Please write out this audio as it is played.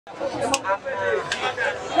I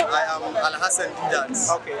am Al-Hassan Didat.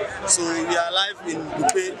 Okay. So we are live in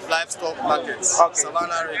Buipe Livestock Market,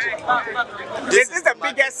 Savannah region. This is the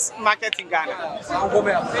biggest market in Ghana.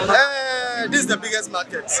 This is the biggest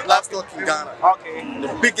market, livestock in Ghana. Okay.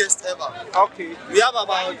 The biggest ever. Okay. We have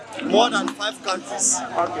about more than 5 countries.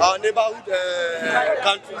 Okay. Our neighborhood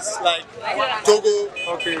countries like Togo,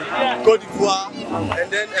 Cote d'Ivoire, and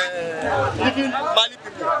then even Mali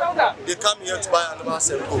people, they come here to buy animals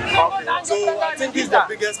and go. Okay. So I think this is the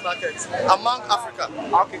biggest market among Africa.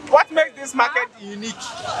 Okay. What makes this market unique?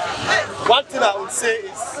 One thing I would say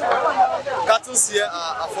is cattle here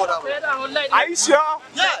are affordable. Are you sure?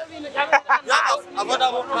 Yeah. We have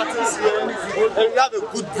affordable cattle here and we have a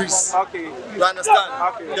good breeze. Okay. You understand?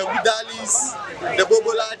 Okay. The Widalis, the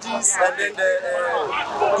Boboladis, and then the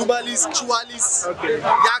Gumalis, Chualis,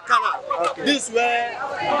 Yakana. Okay. This is where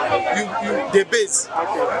they base.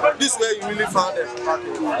 Okay. This is where you really found them.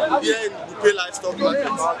 Here in Buipe Livestock Market.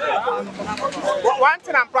 One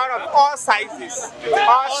thing I'm proud of, all sizes.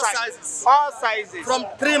 All sizes. All sizes. From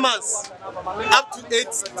 3 months up to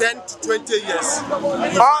 8, 10 to 20 years.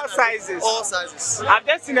 All sizes. All sizes. I've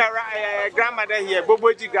just seen a grandmother here,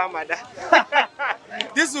 Boboji grandmother.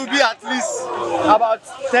 This will be at least about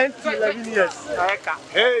 10 to 11 years.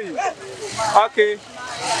 Hey. Okay.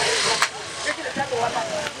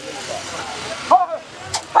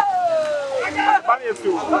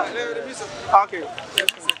 Okay.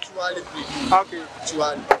 Okay.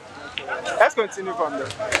 Let's continue from there.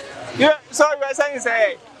 Yeah, so you were saying,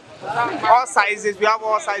 say, all sizes, we have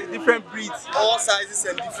all sizes, different breeds. All sizes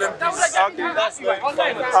and different breeds. Okay. That's why you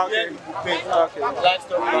find it.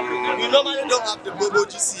 Okay. We normally don't have the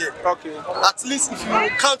Bobojis here. Okay. At least if you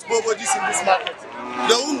count Bobojis in this market,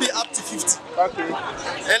 there won't be up to 50. Okay.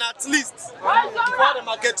 And at least, before the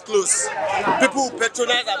market closes, people will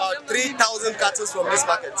patronize about 3,000 cattle from this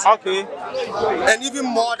market. Okay. And even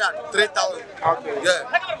more than 3,000. Okay. Yeah.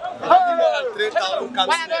 Even more than 3,000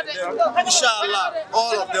 comes here. Inshallah,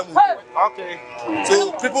 all of them will go. Okay.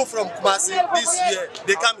 So people from Kumasi this year,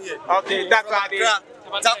 they come here. Okay, Takrade,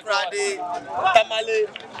 Tamale,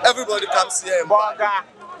 everybody comes here and buy.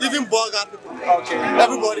 Even Burger people. Okay.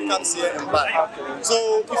 Everybody comes here and buy. Okay.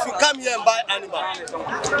 So if you come here and buy animal,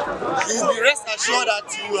 you will be rest assured that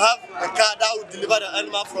you have a car that will deliver the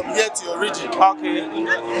animal from here to your region. Okay.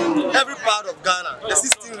 Every part of Ghana, the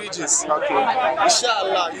 16 regions. Okay.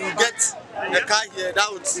 Inshallah, you will get a car here that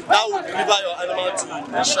will deliver your animal to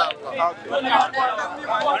you. Inshallah. Okay.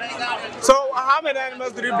 So how many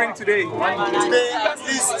animals did you bring today? Today, at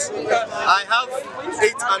least, I have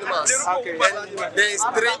 8 animals. Okay. And there is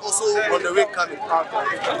 3 also on the way coming.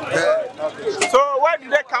 Okay. So where do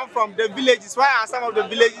they come from? The villages? Where are some of the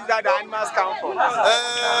villages that the animals come from?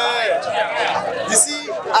 You see,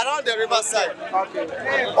 around the riverside,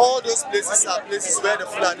 all those places are places where the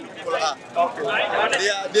Fulani people are.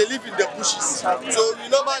 They live in the bushes. So we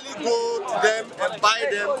normally go to them and buy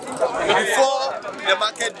them before the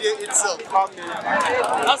market day itself.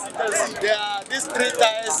 As you can see, there are these 3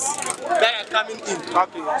 tires that are coming in.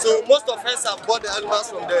 So most of us have bought the animals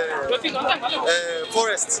from the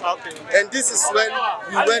forest. And this is when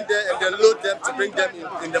we went there and they load them to bring them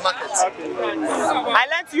in the market. I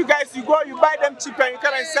learned you guys, you go, you buy them cheap and you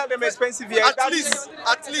come and sell them expensive here. At least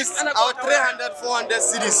our 300, 400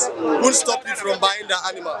 cities won't stop you from buying the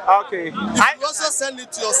animal. Okay. If you also send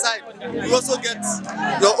it to your side, you also get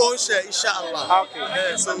your own share, inshallah. Okay.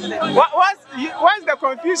 Yeah, so what's the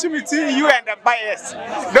confusion between you and the buyers?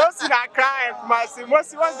 Those that cry and Kumasi,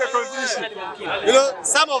 what's the confusion? You know,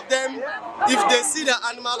 some of them, if they see the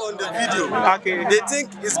animal on the video, they think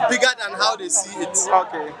it's bigger than how they see it.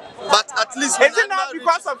 Okay. But at least is it not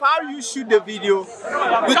because of how you shoot the video?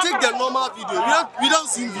 We take the normal video. We don't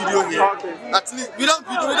zoom video here. At least we don't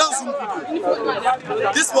zoom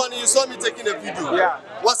video. This morning you saw me taking a video. Yeah.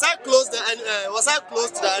 Was I close to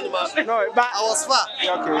the animal? No, but I was far.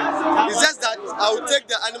 Okay. It's just that I will take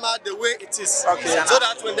the animal the way it is. So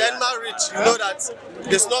that when the animal reach, you know that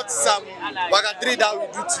there's not some wagadri that we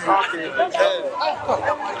do to you.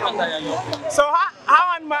 So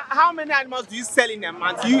how many animals do you sell in a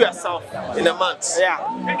month? You yourself? In a month? Yeah.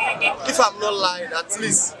 If I'm not lying, at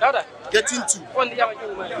least getting to 20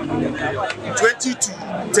 to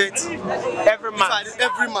 30 every month.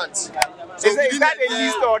 Every month. So is that the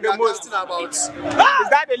least or the most? About, is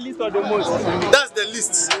that the least or the most? That's the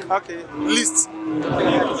least. Okay. Least.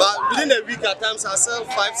 But within a week at times I sell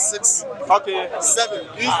 5, 6, Okay. 7.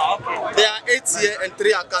 There are 8 here and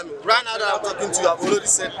 3 are coming. Right now that I'm talking to you, I've already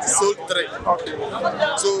sold 3. Okay.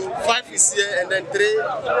 So 5 is here and then 3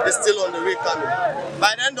 is still on the way coming.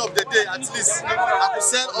 By the end of the day, at least I could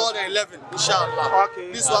sell all the 11, inshallah.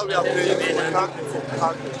 Okay. This is what we are playing for.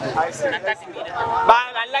 Okay. I see.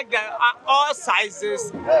 But I like that all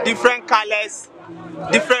sizes, different colors,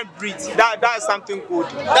 different breeds. That's something good.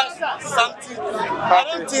 That's something. I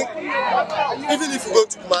don't think, even if you go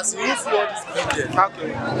to Kumasi, you will see all this breed there.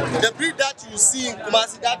 Okay. The breed that you see in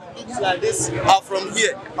Kumasi that looks like this are from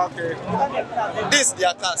here. Okay. This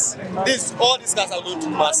their cars. All these cars are going to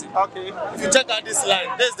Kumasi. Okay. If you check out this line,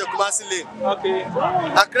 there's the Kumasi lane. Okay.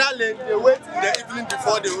 Accra lane, they wait in the evening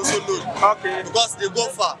before they also load. Okay. Because they go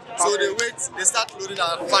far. So they wait, they start loading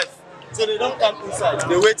at 5. So they don't come inside,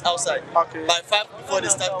 they wait outside. Okay. By 5 before they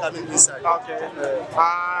start coming inside. Okay.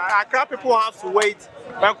 Accra people have to wait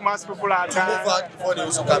when Kumasi people are To move out before they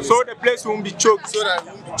also come so the place won't be choked. so that it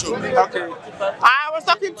won't be choked. Okay. I was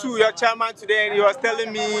talking to your chairman today and he was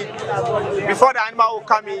telling me before the animal will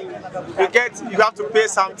come in, you have to pay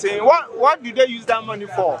something. What do they use that money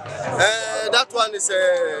for? That one is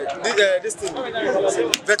this thing,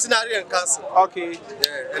 veterinary and council. Okay.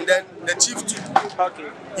 And then the chief too. Okay.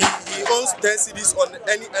 He owns 10 cedis on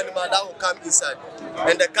any animal that will come inside.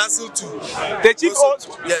 And the council too. The chief owns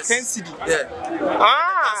yes. 10 cedis? Yeah.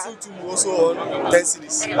 Ah. The council too also own 10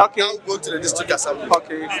 cedis. Okay. Now go to the district assembly.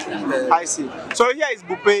 Okay. I see. So here is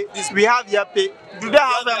Buipe. We have Yape. Do they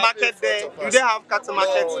have a market there? Do they have cattle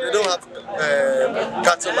market? No, they don't have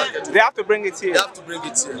cattle market. They have to bring it here? They have to bring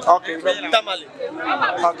it here. Okay. From Tamale.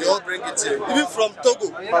 They all bring it here. Even from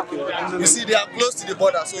Togo. Okay. You see, they are close to the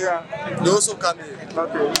border, so they also come here.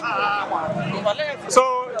 Okay.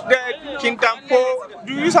 So the Kintampo,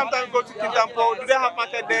 do you sometimes go to Kintampo? Do they have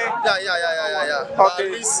market there? Yeah. Okay. But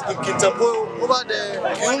at least in Kintampo, over there,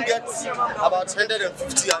 you will get about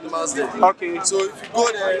 150 animals there. Okay. So if you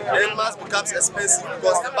go there, the animals becomes expensive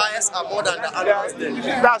because the buyers are more than the animals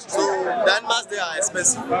there. That's true. So the animals there are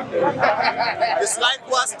expensive. It's like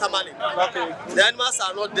was Tamale. Okay. The animals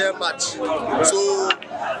are not there much. So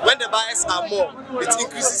when the buyers are more, it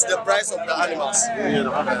increases the price of the animals.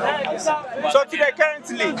 So today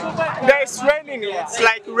currently there is raining. It's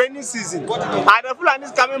like rainy season. Are the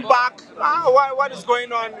Fulanis coming back? What is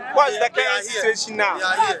going on? What is the current situation now? We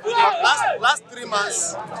are here. Last 3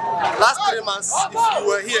 months, if you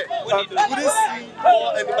were here, you wouldn't see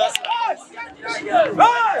all animals like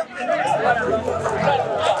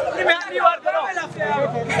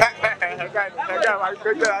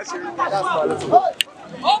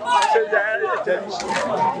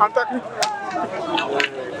I'm talking.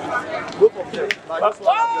 both of them.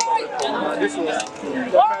 This was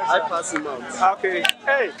I pass him out. Okay.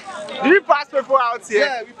 Hey, do you pass people out here?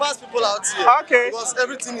 Yeah, we pass people out here. Okay. Because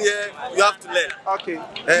everything here you have to learn. Okay.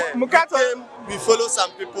 We follow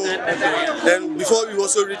some people, and before we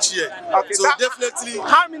also reach here. Okay. So definitely.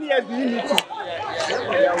 How many years do you need to?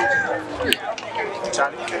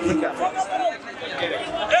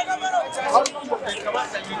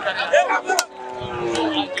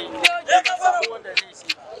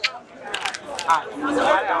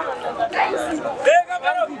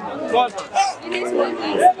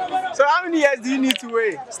 So how many years do you need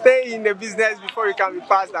to stay in the business before you can be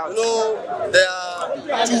passed out? You know, there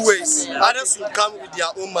are 2 ways. Others will come with their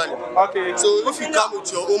own money. Okay. So if you come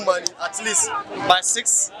with your own money, at least by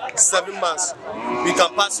 6, 7 months, we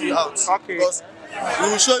can pass you out. Okay. Because we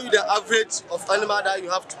will show you the average of animal that you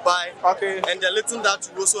have to buy, okay, and the little that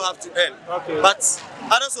you also have to earn. Okay. But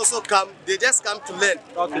others also come, they just come to learn,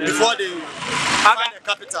 okay, before they find a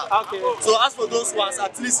capital. Okay. So as for those ones,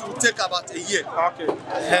 at least it will take about a year, okay,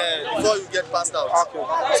 before you get passed out. Okay.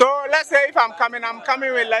 So let's say if I'm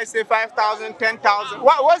coming with, let's say 5,000, 10,000.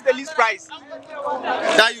 What's the least price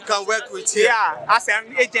that you can work with here? Yeah, as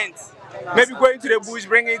an agent. Maybe going to the bush,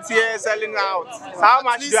 bringing it here, selling out. How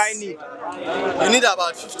much do I need? You need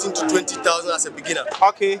about 15 to 20,000 as a beginner.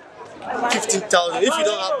 Okay. 15,000. If you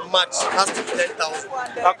don't have much, it has to be 10,000.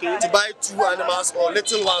 Okay. To buy 2 animals or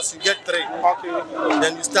little ones, you get 3. Okay.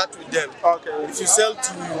 Then you start with them. Okay. If you sell 2,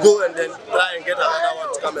 you go and then try and get another one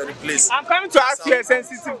to come and replace. I'm coming to ask you a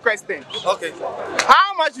sensitive question. Okay.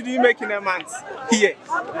 How much do you make in a month here?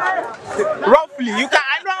 Roughly. You can.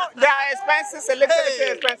 I know there are expenses,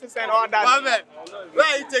 little expenses, and all that. Mohammed, where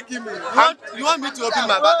are you taking me? You want me to open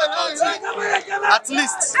my bank account here? At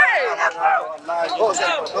least.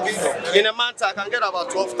 In a month, I can get about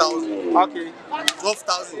 12,000. Okay.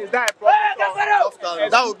 12,000. Is that a profit? 12,000.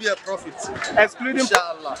 That would be a profit. Excluding,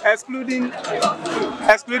 Inshallah. excluding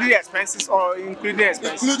expenses or including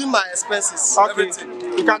expenses? Including my expenses. Okay. Everything.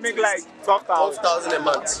 You can make like 12,000. 12,000 a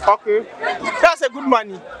month. Okay. That's a good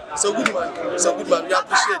money. So good man. So good man. We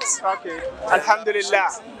appreciate it. Okay. Alhamdulillah.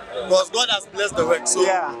 Because God has blessed the work. So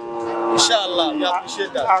Yeah. inshallah, we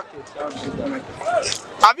appreciate that. Okay.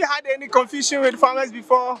 Have you had any confusion with farmers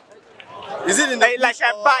before? Is it in the Like bush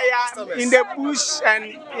a or buyer customers? in the bush and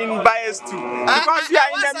in buyers too? Because you are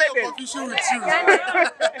in the middle. Confusion with you.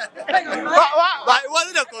 What? But it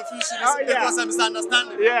wasn't a confusion. Oh, yeah. It was a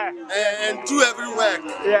misunderstanding. Yeah. And through every work,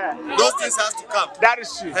 Yeah. those things has to come. That is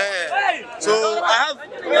true. So I have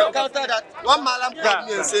encountered that one malam called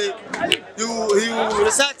me and say, you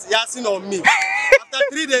recite Yasin on me. After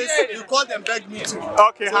 3 days, you called and begged me to.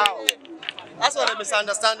 Okay, how? That's what a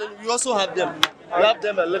misunderstanding. We also have them. We have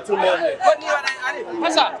them a little more here.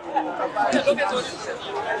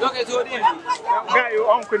 Guy, you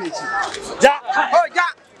uncle Nichi. Ja. Oh, ja.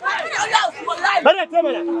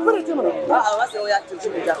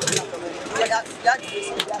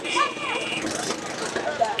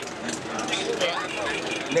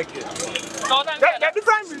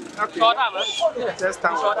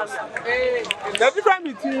 The difference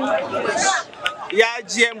between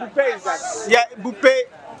Buipe is that Buipe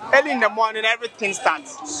early in the morning everything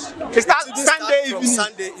starts. It starts Sunday evening.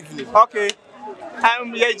 Sunday evening. Okay.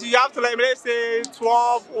 You have to, like, let's say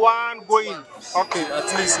 12, 1 going. Okay.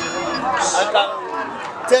 At least I can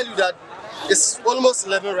tell you that it's almost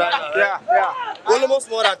 11 right now. Right? Yeah. Almost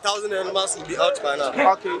more than 1,000 animals will be out by now.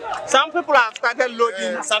 Okay. Some people have started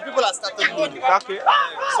loading. Some people have started loading. Okay.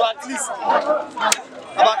 So at least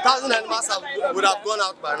about 1,000 animals would have gone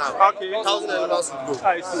out by now. Okay. 1,000 animals would go.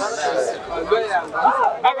 I see.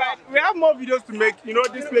 All right. We have more videos to make. You know,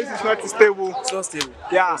 this place is not stable. It's not stable.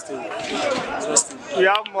 Yeah. It's not stable. We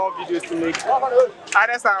have more videos to make.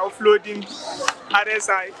 Others are offloading. Others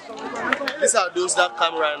are. These are those that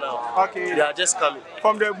come right now. Okay. They are just coming.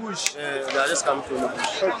 From the bush. They are just coming from the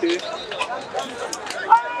bush. Okay.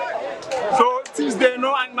 So Tuesday,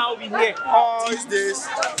 no animal will be here. Tuesdays,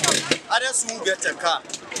 others will get a car.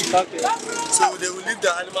 Okay. So they will leave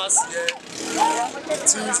the animals here.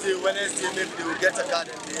 Tuesday, Wednesday, maybe they will get a car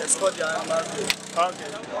and they escort the animals here. Okay.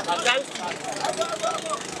 At times,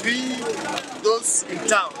 we, those in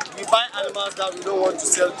town, we buy animals that we don't want to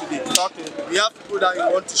sell today. Okay. We have people that we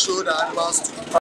want to show the animals to.